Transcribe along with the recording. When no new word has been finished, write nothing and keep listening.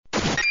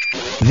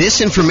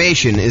This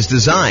information is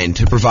designed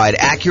to provide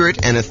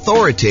accurate and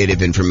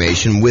authoritative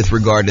information with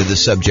regard to the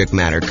subject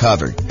matter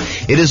covered.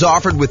 It is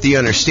offered with the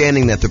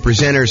understanding that the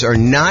presenters are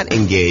not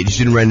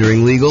engaged in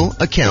rendering legal,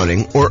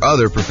 accounting, or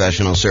other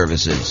professional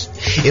services.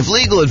 If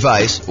legal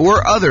advice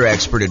or other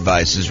expert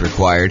advice is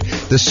required,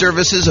 the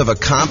services of a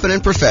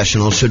competent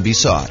professional should be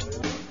sought.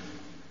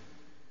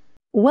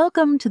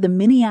 Welcome to the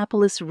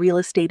Minneapolis Real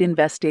Estate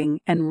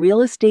Investing and Real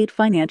Estate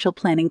Financial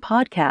Planning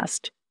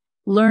Podcast.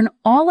 Learn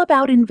all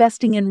about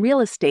investing in real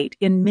estate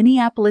in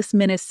Minneapolis,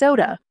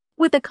 Minnesota,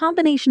 with a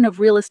combination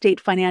of real estate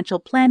financial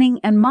planning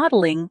and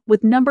modeling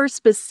with numbers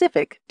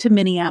specific to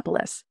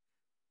Minneapolis.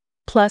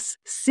 Plus,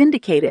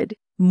 syndicated,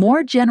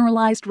 more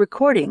generalized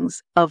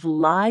recordings of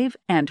live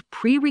and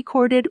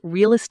pre-recorded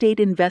real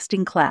estate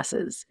investing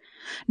classes,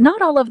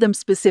 not all of them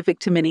specific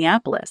to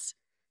Minneapolis.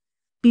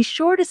 Be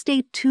sure to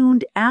stay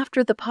tuned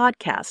after the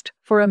podcast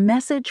for a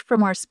message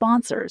from our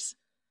sponsors.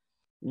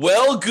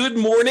 Well, good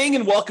morning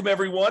and welcome,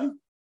 everyone.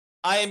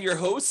 I am your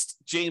host,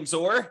 James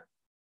Orr,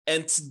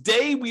 and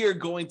today we are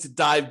going to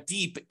dive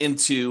deep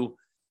into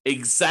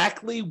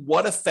exactly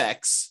what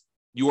affects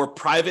your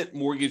private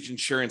mortgage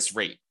insurance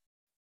rate.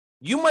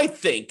 You might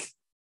think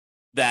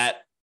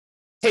that,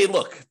 hey,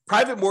 look,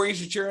 private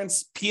mortgage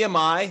insurance,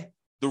 PMI,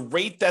 the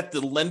rate that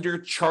the lender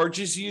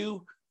charges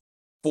you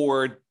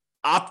for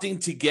opting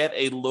to get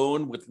a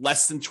loan with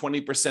less than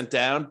 20%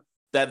 down,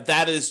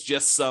 that is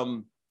just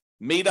some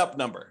made-up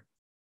number.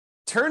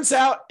 Turns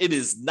out it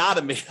is not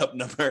a made-up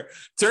number.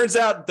 Turns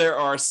out there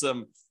are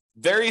some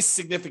very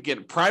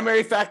significant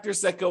primary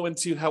factors that go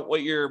into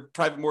what your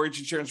private mortgage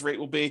insurance rate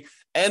will be,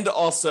 and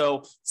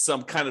also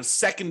some kind of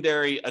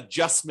secondary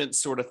adjustment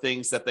sort of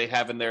things that they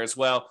have in there as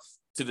well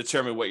to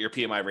determine what your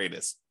PMI rate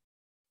is.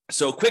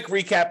 So quick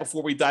recap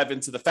before we dive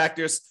into the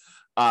factors.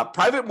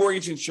 Private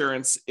mortgage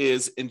insurance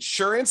is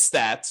insurance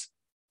that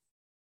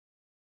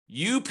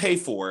you pay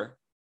for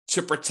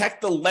to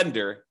protect the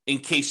lender in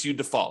case you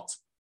default.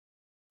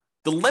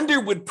 The lender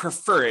would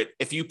prefer it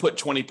if you put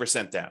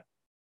 20% down.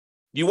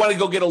 You want to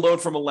go get a loan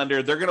from a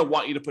lender, they're going to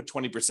want you to put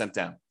 20%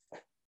 down.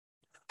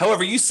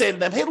 However, you say to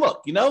them, hey,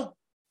 look,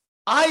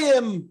 I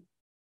am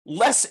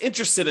less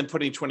interested in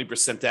putting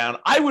 20% down.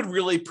 I would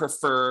really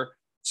prefer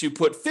to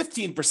put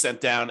 15%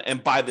 down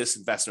and buy this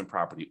investment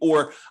property.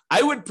 Or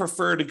I would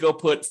prefer to go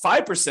put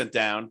 5%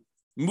 down,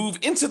 move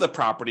into the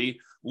property,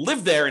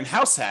 live there and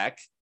house hack,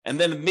 and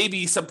then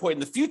maybe some point in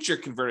the future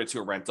convert it to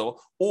a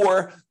rental.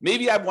 Or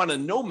maybe I want a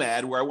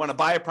nomad where I want to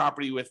buy a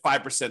property with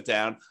 5%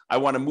 down. I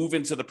want to move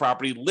into the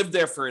property, live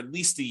there for at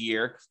least a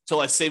year till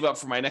I save up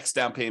for my next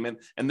down payment,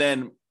 and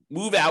then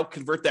move out,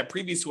 convert that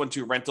previous one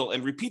to a rental,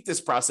 and repeat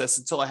this process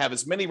until I have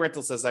as many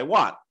rentals as I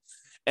want.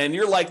 And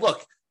you're like,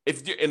 look,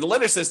 and the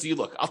lender says to you,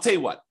 look, I'll tell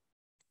you what,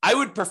 I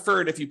would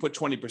prefer it if you put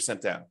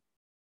 20% down.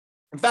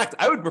 In fact,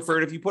 I would prefer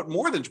it if you put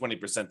more than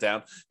 20%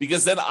 down,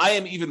 because then I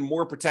am even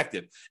more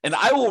protected. And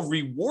I will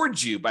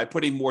reward you by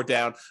putting more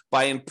down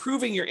by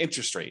improving your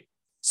interest rate.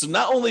 So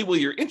not only will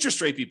your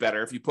interest rate be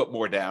better if you put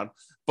more down,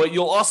 but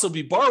you'll also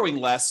be borrowing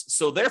less.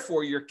 So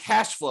therefore, your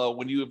cash flow,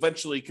 when you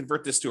eventually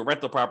convert this to a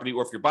rental property,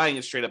 or if you're buying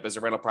it straight up as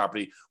a rental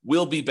property,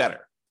 will be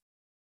better.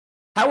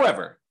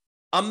 However,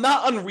 I'm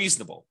not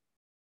unreasonable.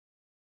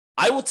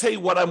 I will tell you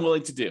what I'm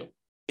willing to do.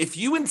 If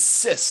you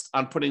insist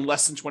on putting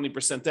less than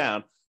 20%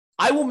 down,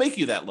 I will make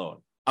you that loan.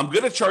 I'm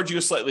going to charge you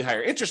a slightly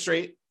higher interest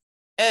rate,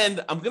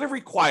 and I'm going to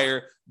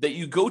require that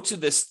you go to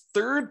this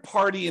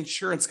third-party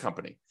insurance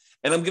company,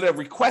 and I'm going to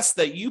request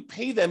that you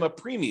pay them a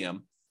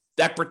premium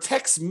that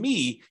protects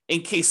me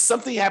in case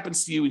something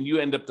happens to you and you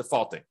end up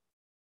defaulting.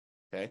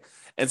 Okay?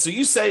 And so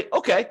you say,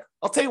 okay,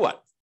 I'll tell you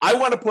what. I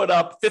want to put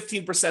up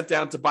 15%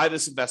 down to buy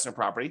this investment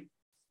property.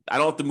 I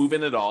don't have to move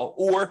in at all.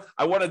 Or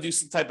I want to do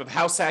some type of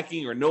house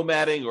hacking or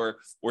nomading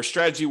or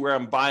strategy where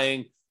I'm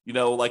buying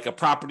like a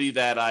property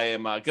that I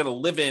am going to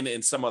live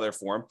in some other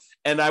form,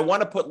 and I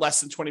want to put less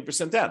than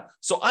 20% down.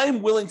 So I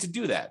am willing to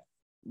do that.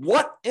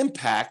 What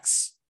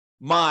impacts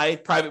my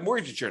private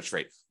mortgage insurance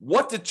rate?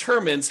 What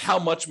determines how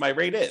much my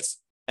rate is?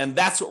 And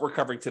that's what we're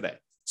covering today.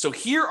 So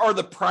here are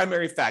the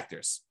primary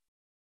factors.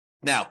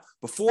 Now,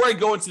 before I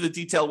go into the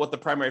detail of what the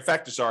primary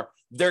factors are,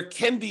 there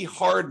can be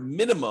hard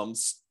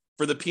minimums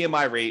for the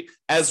PMI rate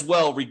as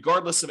well,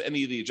 regardless of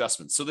any of the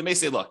adjustments. So they may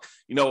say, look,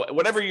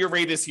 whatever your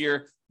rate is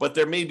here, but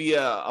there may be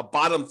a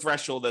bottom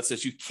threshold that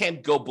says you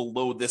can't go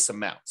below this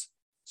amount.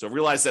 So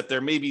realize that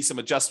there may be some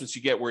adjustments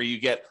you get where you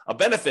get a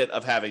benefit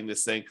of having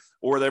this thing,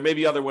 or there may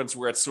be other ones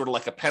where it's sort of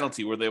like a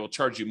penalty where they will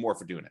charge you more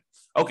for doing it.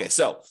 Okay,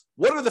 so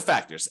what are the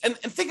factors? And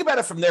think about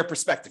it from their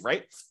perspective,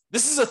 right?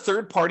 This is a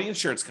third-party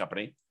insurance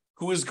company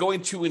who is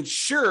going to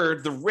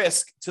insure the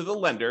risk to the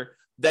lender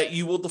that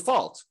you will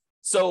default.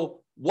 So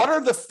what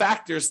are the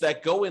factors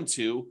that go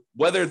into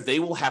whether they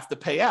will have to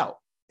pay out?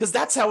 Because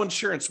that's how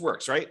insurance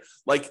works, right?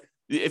 Like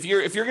if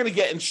you're going to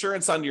get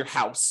insurance on your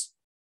house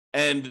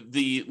and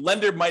the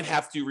lender might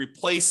have to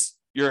replace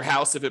your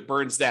house if it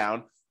burns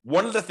down,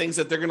 one of the things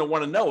that they're going to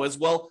want to know is,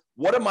 well,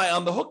 what am I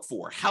on the hook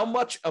for? How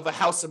much of a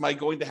house am I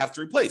going to have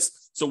to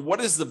replace? So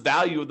what is the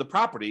value of the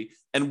property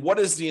and what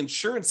is the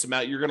insurance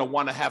amount you're going to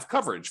want to have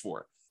coverage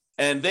for?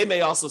 And they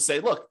may also say,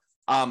 look,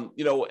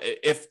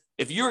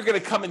 if you're going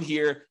to come in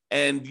here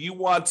and you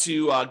want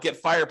to get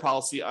fire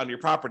policy on your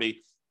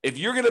property, if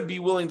you're going to be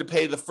willing to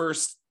pay the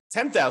first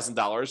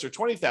 $10,000 or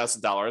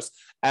 $20,000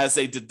 as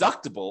a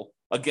deductible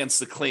against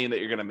the claim that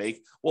you're going to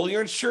make, well,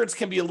 your insurance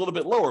can be a little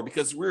bit lower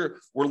because we're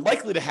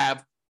likely to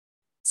have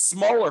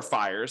smaller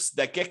fires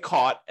that get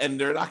caught and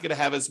they're not going to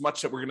have as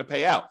much that we're going to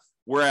pay out.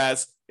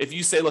 Whereas if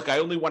you say, look, I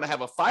only want to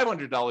have a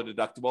 $500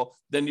 deductible,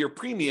 then your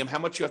premium, how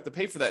much you have to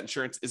pay for that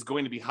insurance, is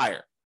going to be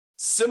higher.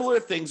 Similar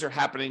things are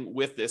happening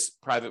with this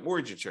private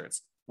mortgage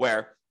insurance,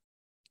 where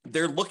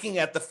they're looking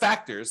at the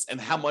factors and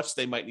how much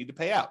they might need to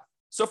pay out.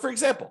 So for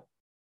example,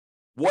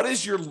 what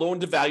is your loan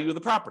to value of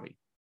the property?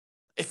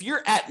 If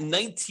you're at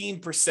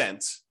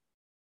 19%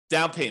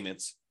 down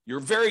payments, you're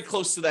very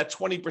close to that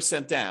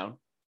 20% down,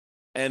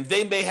 and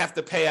they may have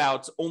to pay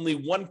out only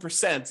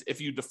 1%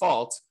 if you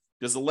default,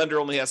 because the lender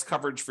only has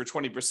coverage for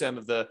 20%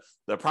 of the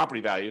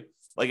property value.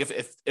 Like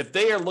if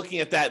they are looking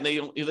at that and they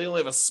only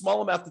have a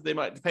small amount that they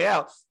might pay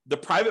out, the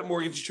private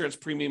mortgage insurance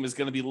premium is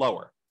going to be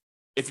lower.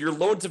 If your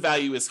loan to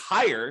value is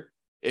higher,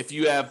 if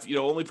you have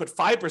only put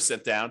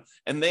 5% down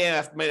and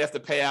they might have to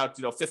pay out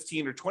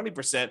 15 or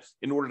 20%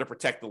 in order to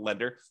protect the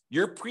lender,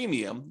 your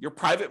premium, your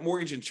private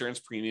mortgage insurance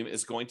premium,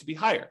 is going to be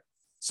higher.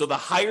 So the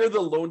higher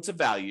the loan to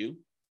value,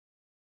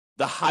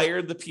 the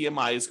higher the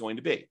PMI is going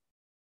to be.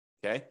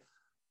 Okay.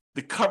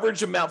 The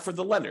coverage amount for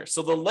the lender.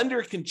 So the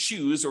lender can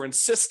choose or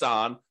insist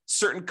on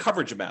certain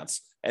coverage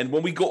amounts. And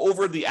when we go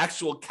over the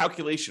actual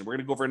calculation, we're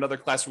going to go over another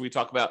class where we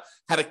talk about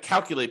how to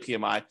calculate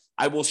PMI.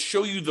 I will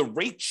show you the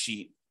rate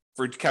sheet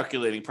for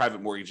calculating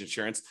private mortgage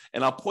insurance.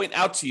 And I'll point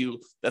out to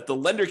you that the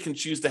lender can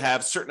choose to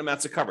have certain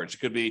amounts of coverage. It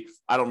could be,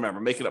 I don't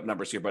remember, making up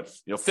numbers here, but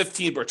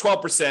 15 or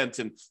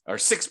 12% or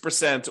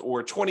 6%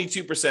 or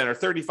 22% or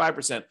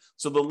 35%.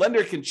 So the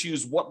lender can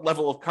choose what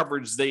level of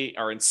coverage they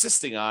are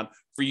insisting on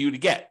for you to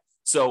get.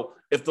 So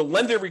if the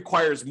lender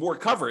requires more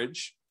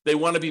coverage, they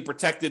want to be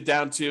protected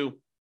down to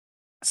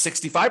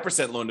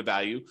 65% loan to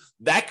value,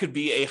 that could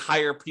be a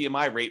higher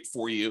PMI rate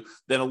for you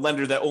than a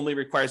lender that only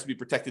requires to be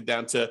protected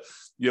down to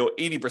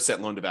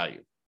 80% loan to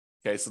value.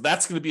 Okay, so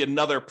that's going to be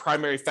another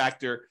primary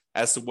factor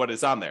as to what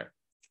is on there.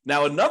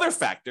 Now, another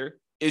factor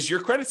is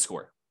your credit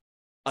score.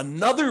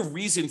 Another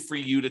reason for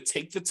you to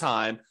take the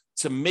time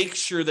to make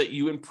sure that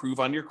you improve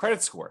on your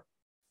credit score,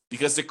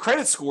 because the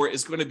credit score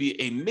is going to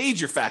be a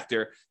major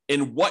factor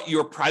in what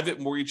your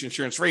private mortgage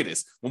insurance rate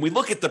is. When we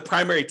look at the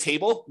primary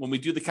table, when we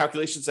do the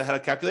calculations on how to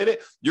calculate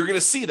it, you're going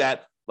to see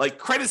that like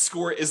credit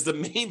score is the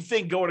main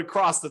thing going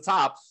across the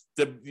top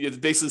that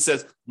basically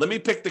says, let me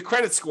pick the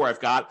credit score I've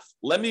got.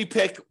 Let me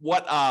pick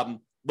what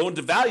loan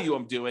to value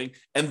I'm doing.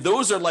 And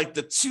those are like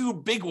the two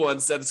big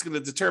ones that it's going to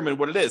determine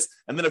what it is.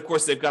 And then of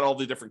course, they've got all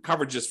the different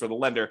coverages for the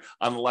lender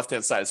on the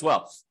left-hand side as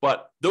well.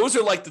 But those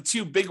are like the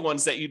two big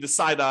ones that you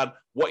decide on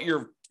what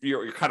your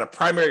kind of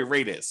primary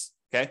rate is.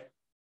 Okay.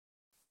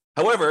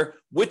 However,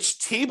 which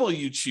table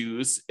you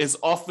choose is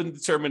often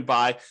determined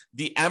by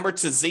the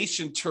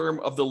amortization term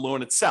of the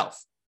loan itself.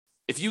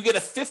 If you get a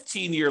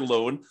 15-year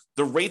loan,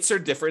 the rates are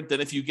different than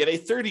if you get a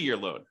 30-year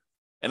loan.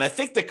 And I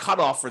think the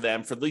cutoff for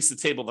them, for at least the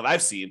table that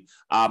I've seen,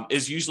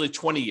 is usually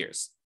 20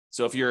 years.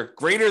 So if you're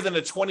greater than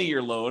a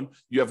 20-year loan,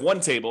 you have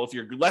one table. If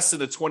you're less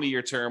than a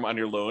 20-year term on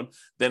your loan,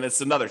 then it's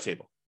another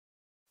table.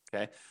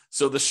 Okay.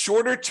 So the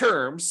shorter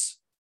terms,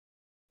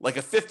 like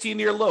a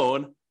 15-year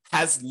loan,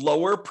 has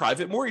lower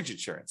private mortgage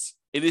insurance.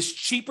 It is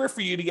cheaper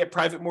for you to get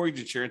private mortgage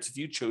insurance if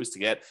you chose to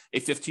get a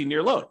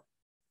 15-year loan.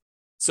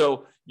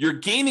 So you're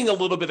gaining a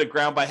little bit of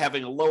ground by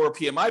having a lower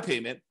PMI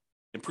payment,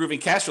 improving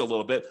cash flow a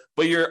little bit,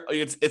 but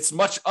it's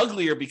much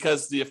uglier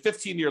because the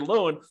 15-year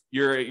loan,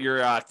 your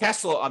cash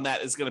flow on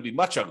that is going to be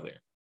much uglier,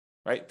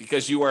 right?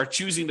 Because you are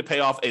choosing to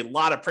pay off a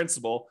lot of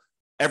principal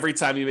every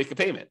time you make a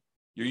payment.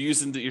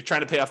 You're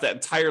trying to pay off that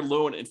entire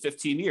loan in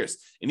 15 years.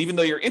 And even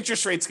though your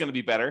interest rate is going to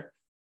be better,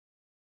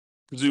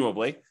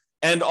 presumably,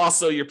 and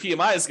also your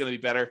PMI is going to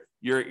be better,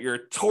 your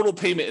total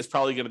payment is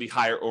probably going to be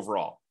higher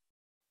overall.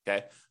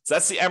 Okay. So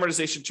that's the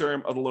amortization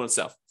term of the loan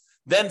itself.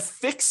 Then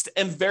fixed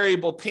and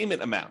variable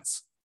payment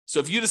amounts. So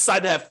if you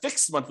decide to have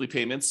fixed monthly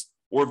payments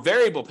or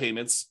variable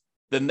payments,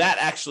 then that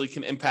actually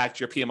can impact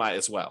your PMI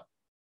as well.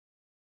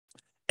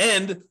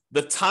 And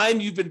the time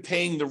you've been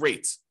paying the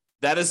rates,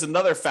 that is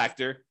another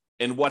factor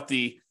in what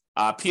the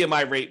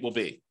PMI rate will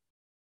be.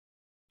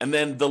 And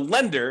then the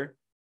lender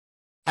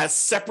has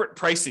separate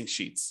pricing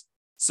sheets.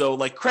 So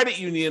like credit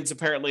unions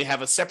apparently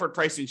have a separate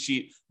pricing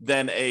sheet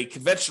than a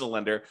conventional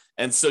lender.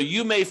 And so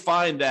you may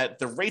find that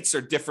the rates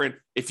are different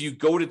if you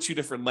go to two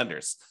different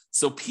lenders.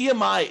 So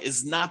PMI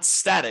is not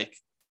static.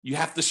 You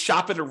have to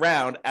shop it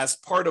around as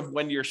part of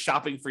when you're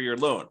shopping for your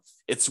loan.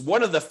 It's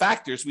one of the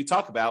factors we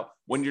talk about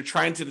when you're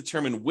trying to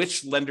determine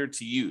which lender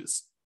to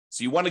use.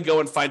 So you want to go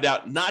and find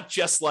out not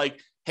just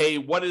like, hey,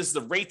 what is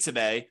the rate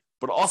today,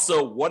 but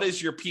also what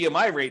is your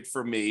PMI rate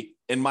for me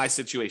in my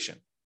situation?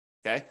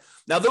 Okay.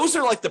 Now, those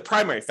are like the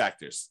primary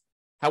factors.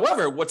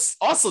 However, what's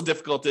also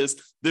difficult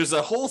is there's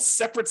a whole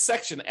separate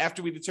section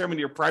after we determine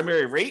your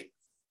primary rate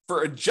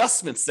for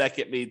adjustments that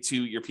get made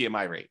to your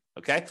PMI rate.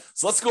 Okay,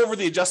 so let's go over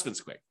the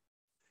adjustments quick.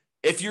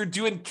 If you're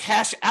doing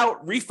cash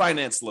out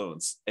refinance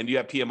loans and you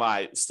have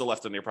PMI still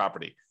left on your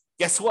property,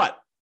 guess what?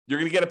 You're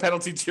going to get a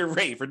penalty to your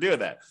rate for doing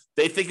that.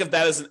 They think of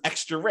that as an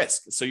extra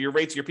risk. So your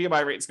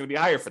PMI rate is going to be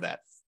higher for that.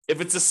 If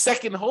it's a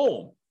second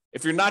home,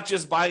 if you're not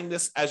just buying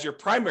this as your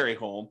primary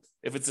home,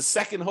 if it's a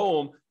second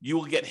home, you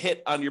will get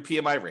hit on your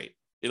PMI rate.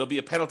 It'll be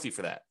a penalty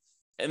for that.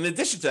 In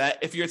addition to that,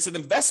 if it's an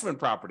investment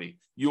property,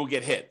 you will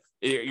get hit.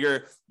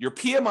 Your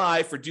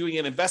PMI for doing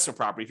an investment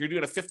property, if you're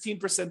doing a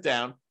 15%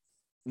 down,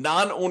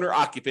 non-owner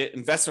occupant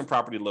investment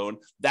property loan,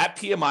 that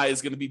PMI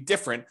is going to be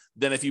different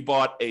than if you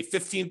bought a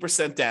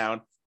 15%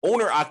 down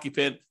owner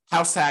occupant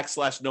house hack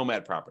 /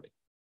 nomad property.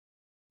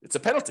 It's a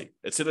penalty.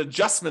 It's an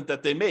adjustment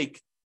that they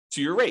make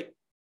to your rate.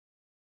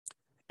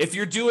 If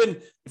you're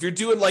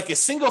doing like a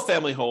single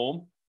family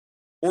home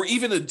or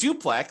even a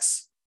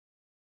duplex,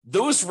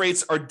 those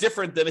rates are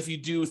different than if you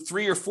do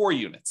 3 or 4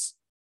 units.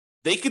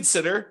 They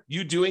consider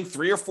you doing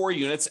 3 or 4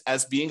 units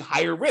as being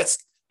higher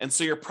risk. And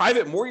so your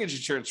private mortgage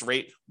insurance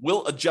rate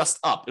will adjust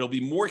up. It'll be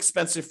more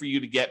expensive for you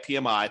to get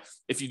PMI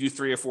if you do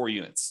 3 or 4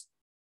 units.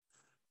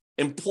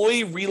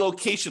 Employee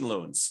relocation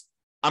loans.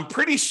 I'm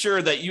pretty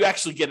sure that you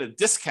actually get a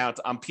discount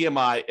on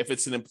PMI if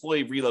it's an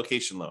employee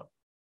relocation loan.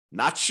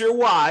 Not sure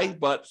why,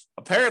 but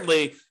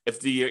apparently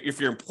if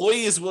your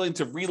employee is willing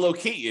to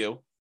relocate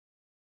you,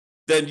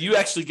 then you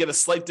actually get a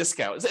slight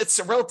discount. It's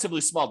a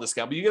relatively small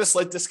discount, but you get a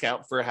slight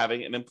discount for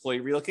having an employee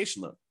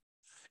relocation loan.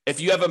 If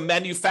you have a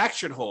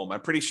manufactured home,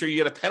 I'm pretty sure you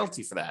get a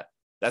penalty for that.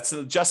 That's an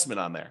adjustment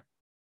on there.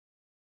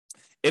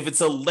 If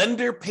it's a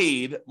lender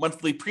paid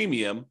monthly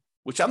premium,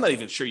 which I'm not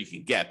even sure you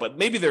can get, but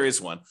maybe there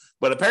is one.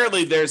 But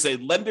apparently there's a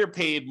lender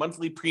paid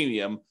monthly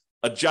premium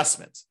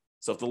adjustment.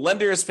 So if the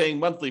lender is paying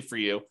monthly for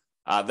you,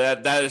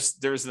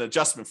 there's an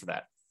adjustment for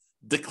that.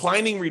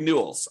 Declining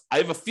renewals. I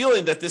have a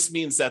feeling that this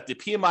means that the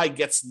PMI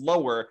gets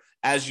lower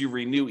as you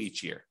renew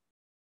each year.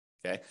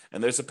 Okay,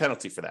 and there's a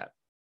penalty for that.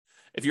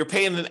 If you're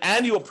paying an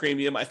annual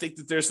premium, I think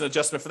that there's an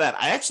adjustment for that.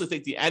 I actually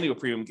think the annual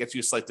premium gets you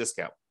a slight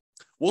discount.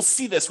 We'll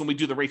see this when we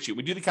do the rate sheet.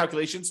 We do the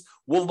calculations.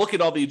 We'll look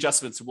at all the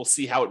adjustments and we'll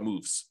see how it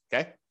moves.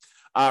 Okay.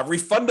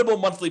 Refundable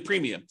monthly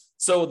premium.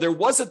 So there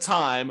was a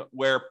time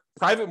where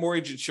private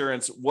mortgage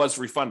insurance was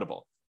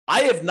refundable.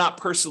 I have not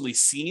personally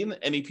seen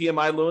any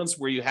PMI loans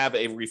where you have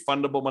a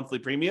refundable monthly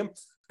premium.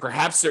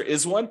 Perhaps there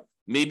is one.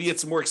 Maybe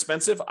it's more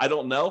expensive. I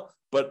don't know.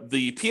 But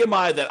the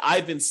PMI that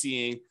I've been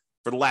seeing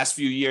for the last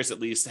few years, at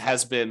least,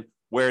 has been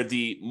where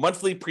the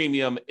monthly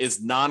premium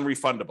is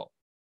non-refundable.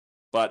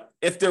 But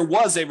if there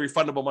was a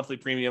refundable monthly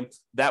premium,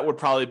 that would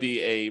probably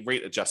be a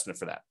rate adjustment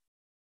for that.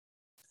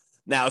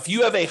 Now, if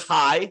you have a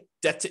high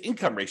debt to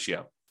income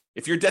ratio,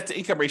 if your debt to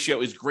income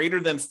ratio is greater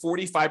than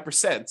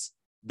 45%,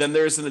 then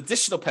there's an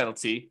additional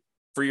penalty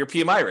for your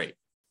PMI rate.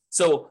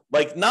 So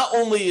like not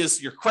only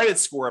is your credit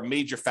score a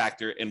major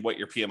factor in what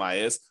your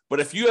PMI is, but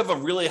if you have a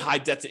really high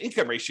debt to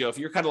income ratio, if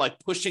you're kind of like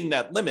pushing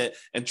that limit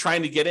and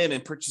trying to get in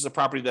and purchase a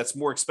property that's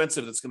more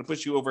expensive, that's going to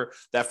push you over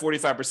that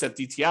 45%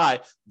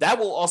 DTI, that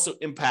will also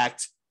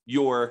impact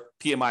your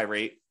PMI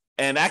rate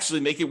and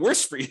actually make it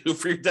worse for you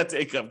for your debt to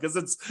income, because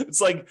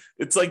it's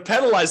like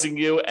penalizing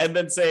you and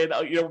then saying,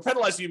 oh, we're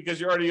penalizing you because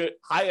you're already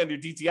high on your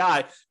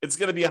DTI. It's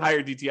going to be a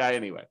higher DTI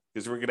anyway,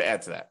 because we're going to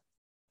add to that.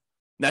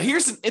 Now,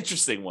 here's an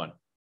interesting one.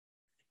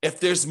 If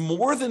there's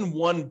more than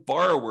one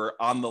borrower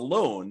on the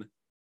loan,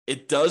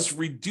 it does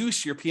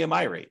reduce your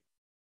PMI rate.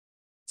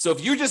 So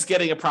if you're just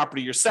getting a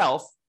property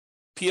yourself,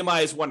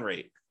 PMI is one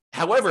rate.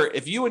 However,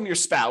 if you and your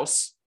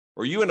spouse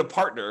or you and a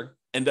partner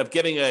end up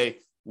getting a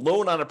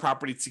loan on a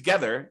property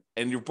together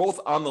and you're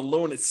both on the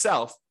loan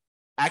itself,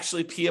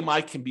 actually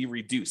PMI can be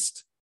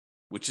reduced,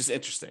 which is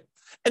interesting.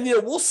 And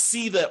we'll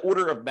see the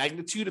order of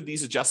magnitude of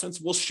these adjustments.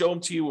 We'll show them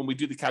to you when we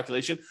do the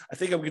calculation. I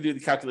think I'm going to do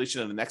the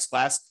calculation in the next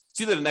class. It's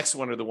either the next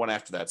one or the one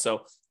after that.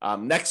 So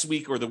next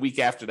week or the week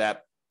after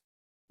that.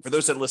 For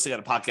those that are listening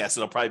on a podcast,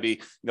 it'll probably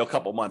be a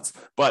couple months.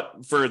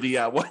 But for the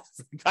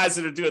guys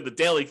that are doing the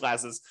daily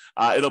classes,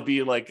 it'll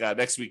be like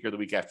next week or the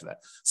week after that.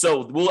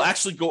 So we'll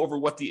actually go over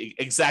what the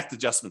exact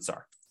adjustments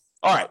are.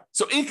 All right.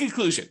 So in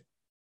conclusion,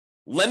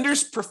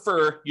 lenders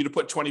prefer you to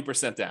put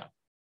 20% down.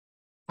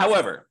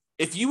 However,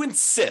 if you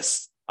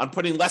insist on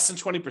putting less than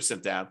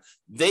 20% down,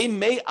 they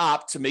may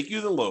opt to make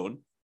you the loan,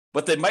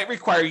 but they might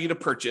require you to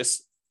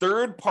purchase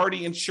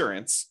third-party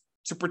insurance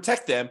to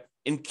protect them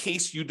in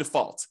case you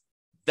default.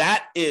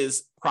 That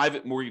is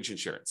private mortgage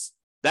insurance.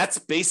 That's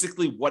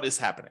basically what is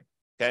happening,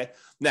 okay?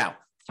 Now,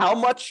 how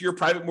much your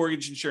private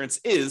mortgage insurance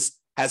is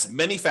has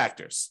many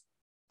factors.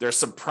 There are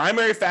some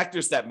primary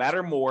factors that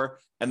matter more,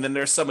 and then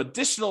there's some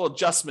additional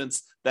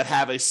adjustments that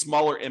have a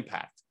smaller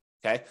impact,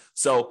 okay?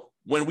 So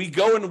when we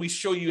go and we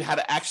show you how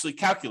to actually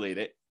calculate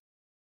it,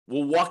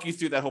 we'll walk you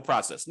through that whole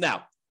process.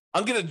 Now,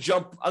 I'm going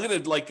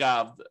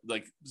to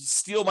like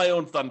steal my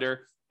own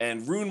thunder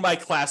and ruin my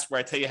class where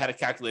I tell you how to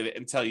calculate it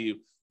and tell you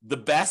the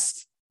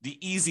best, the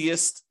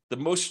easiest, the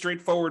most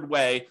straightforward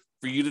way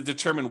for you to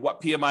determine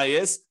what PMI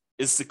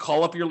is to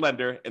call up your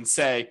lender and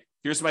say,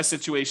 here's my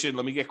situation.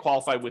 Let me get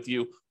qualified with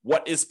you.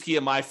 What is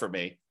PMI for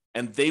me?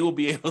 and they will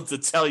be able to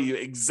tell you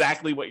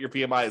exactly what your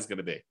PMI is going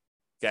to be.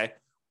 Okay.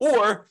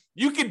 Or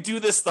you can do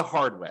this the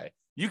hard way.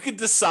 You could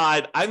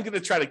decide, I'm going to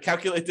try to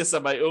calculate this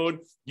on my own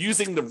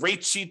using the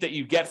rate sheet that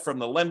you get from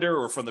the lender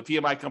or from the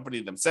PMI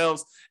company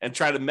themselves, and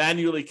try to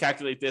manually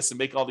calculate this and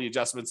make all the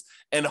adjustments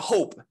and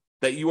hope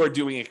that you are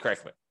doing it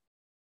correctly.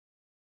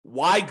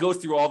 Why go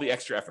through all the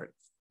extra effort?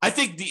 I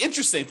think the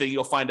interesting thing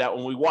you'll find out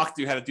when we walk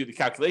through how to do the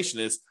calculation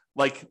is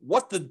like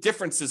what the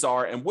differences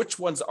are and which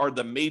ones are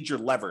the major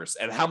levers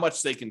and how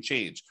much they can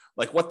change,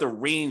 like what the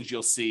range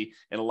you'll see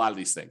in a lot of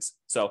these things.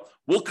 So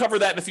we'll cover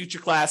that in a future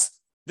class.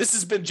 This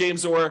has been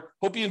James Orr.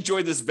 Hope you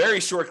enjoyed this very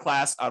short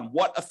class on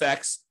what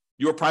affects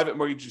your private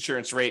mortgage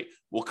insurance rate.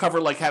 We'll cover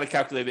like how to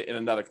calculate it in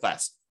another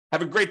class.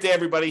 Have a great day,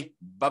 everybody.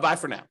 Bye-bye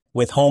for now.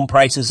 With home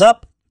prices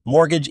up,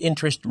 mortgage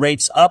interest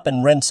rates up,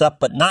 and rents up,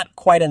 but not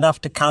quite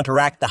enough to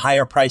counteract the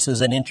higher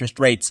prices and interest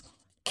rates,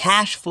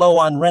 cash flow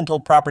on rental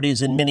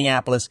properties in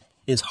Minneapolis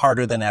is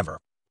harder than ever.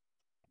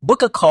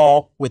 Book a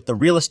call with the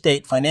Real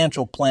Estate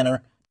Financial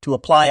Planner to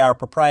apply our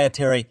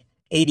proprietary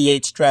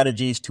 88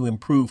 strategies to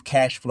improve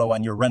cash flow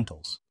on your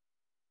rentals.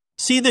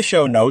 See the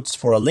show notes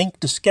for a link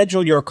to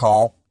schedule your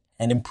call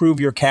and improve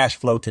your cash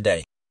flow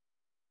today.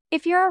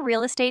 If you're a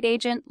real estate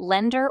agent,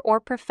 lender, or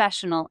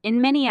professional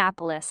in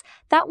Minneapolis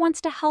that wants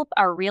to help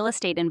our real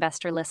estate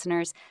investor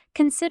listeners,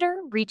 consider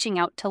reaching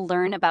out to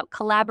learn about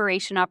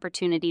collaboration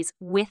opportunities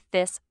with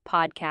this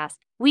podcast.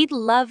 We'd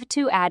love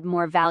to add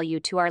more value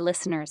to our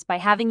listeners by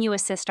having you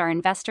assist our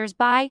investors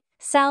buy,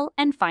 sell,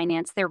 and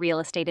finance their real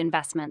estate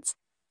investments.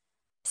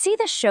 See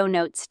the show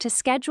notes to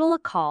schedule a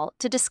call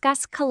to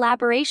discuss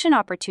collaboration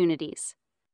opportunities.